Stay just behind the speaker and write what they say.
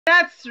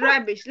That's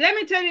rubbish. Let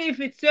me tell you, if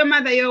it's your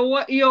mother,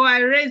 you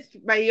are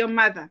raised by your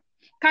mother.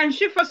 Can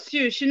she force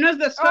you? She knows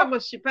the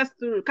struggles she passed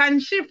through. Can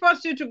she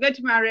force you to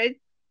get married?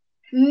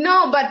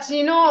 No, but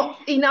you know,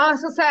 in our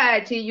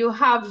society, you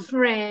have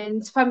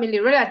friends, family,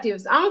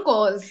 relatives,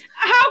 uncles.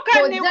 How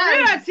can a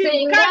relative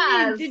saying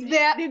come in? us.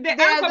 Did the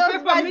uncle pay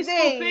for me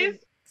school fees?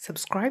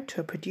 Subscribe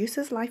to A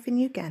Producer's Life in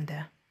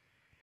Uganda.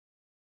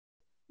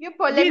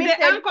 Let me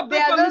tell you,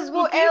 there are those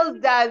who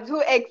elders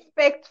who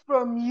expect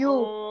from you.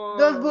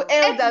 Those who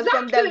elders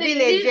from the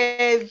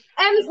villages.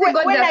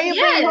 When are you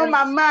bringing home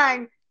a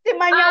man? The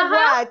man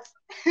what?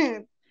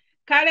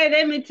 Kale,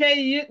 let me tell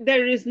you,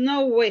 there is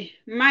no way.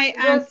 My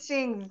aunt,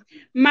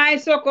 my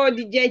so-called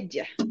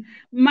jeja,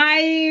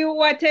 my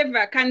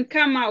whatever can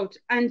come out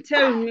and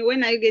tell me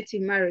when are you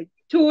getting married.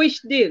 To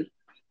which deal?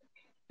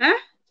 Huh?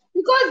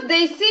 Because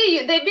they see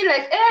you, they be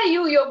like, hey,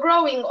 you're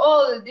growing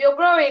old, you're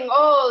growing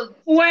old.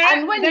 Well,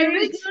 and when you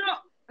reach,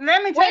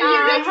 let me tell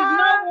you, there is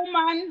no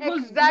woman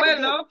who's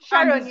well off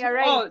and is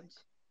old.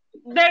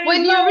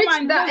 When you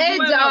reach the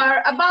age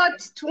are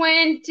about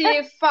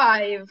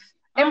 25,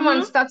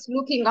 everyone starts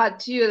looking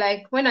at you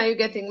like, when are you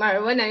getting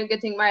married? When are you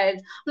getting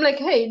married? I'm like,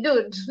 hey,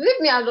 dude, leave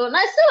me alone.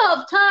 I still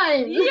have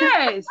time.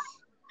 Yes.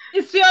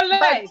 It's your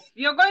life.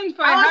 You're going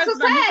for a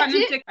husband who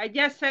cannot take. I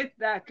just said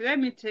that. Let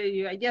me tell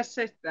you, I just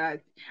said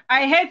that.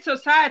 I hate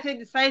society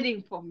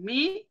deciding for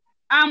me.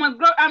 I'm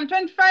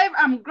 25.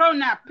 I'm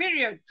grown up.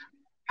 Period.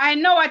 I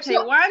know what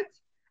I want.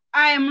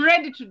 I am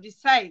ready to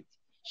decide.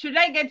 Should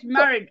I get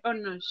married or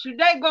not?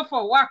 Should I go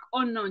for work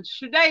or not?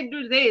 Should I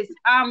do this?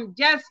 I'm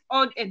just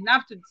old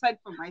enough to decide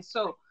for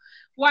myself.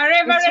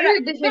 Whatever. It's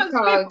really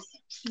difficult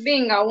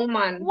being a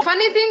woman.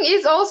 Funny thing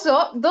is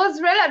also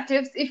those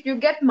relatives, if you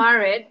get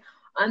married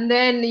and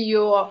then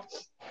you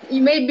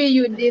maybe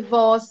you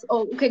divorce,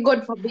 or okay,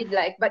 God forbid,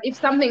 like, but if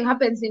something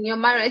happens in your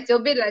marriage, you'll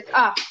be like,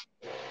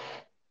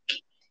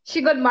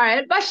 she got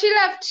married, but she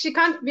left, she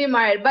can't be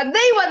married. But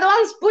they were the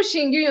ones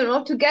pushing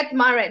you, to get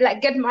married,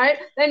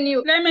 then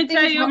you. Let me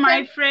tell you,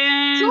 my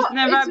friends, so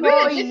never it's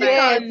really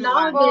difficult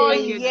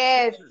nowadays.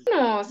 Yes.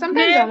 No,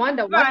 sometimes I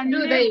wonder, what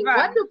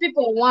do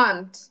people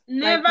want?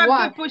 Never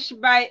be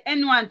pushed by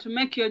anyone to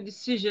make your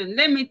decision.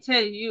 Let me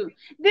tell you,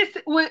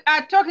 we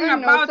are talking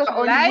about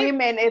life. On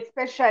women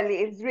especially,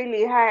 it's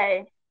really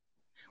high.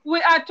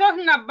 We are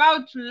talking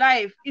about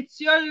life. It's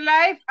your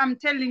life, I'm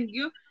telling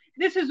you.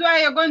 This is where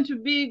you're going to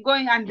be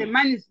going, and the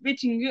man is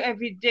beating you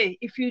every day.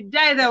 If you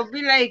die, they'll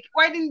be like,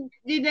 why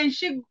didn't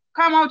she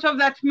come out of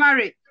that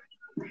marriage?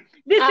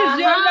 This is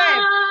your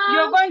life.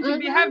 You're going to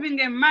be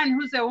having a man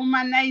who's a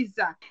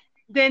womanizer.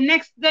 The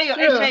next day,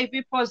 you're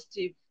HIV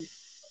positive.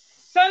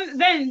 So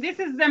then, this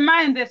is the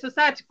man the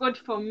society got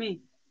for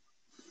me.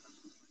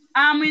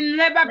 I'm in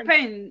labor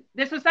pain.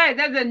 The society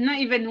doesn't know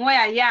even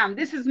where I am.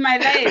 This is my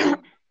life.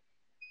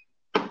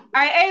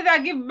 I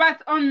either give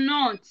birth or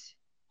not.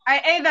 I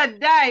either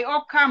die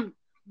or come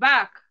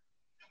back.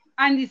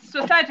 And it's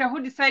society who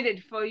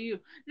decided for you.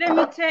 Let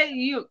me tell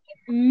you,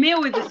 me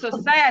with the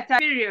society,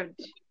 period.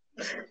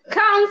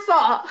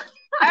 Counsel.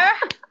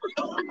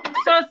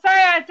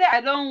 Society,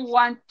 I don't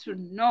want to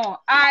know.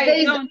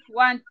 I don't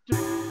want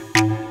to.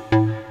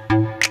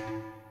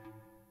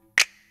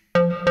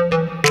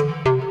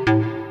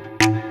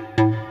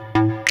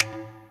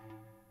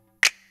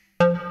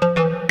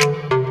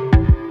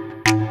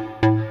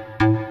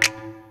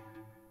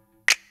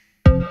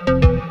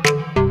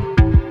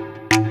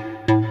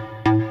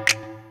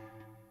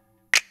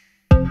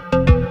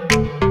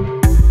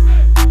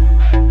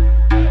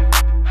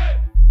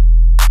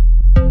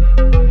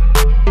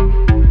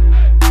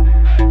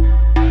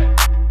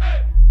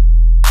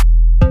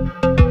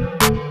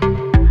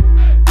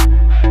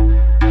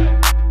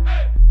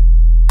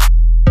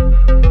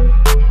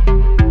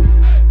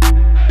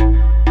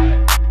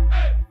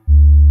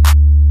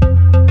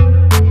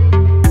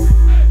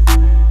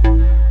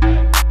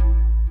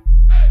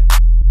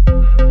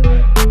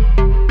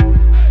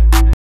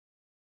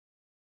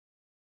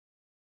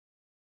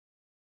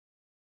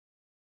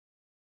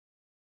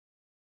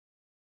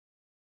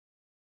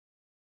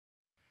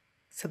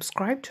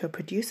 Subscribe to A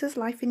Producer's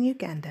Life in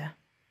Uganda.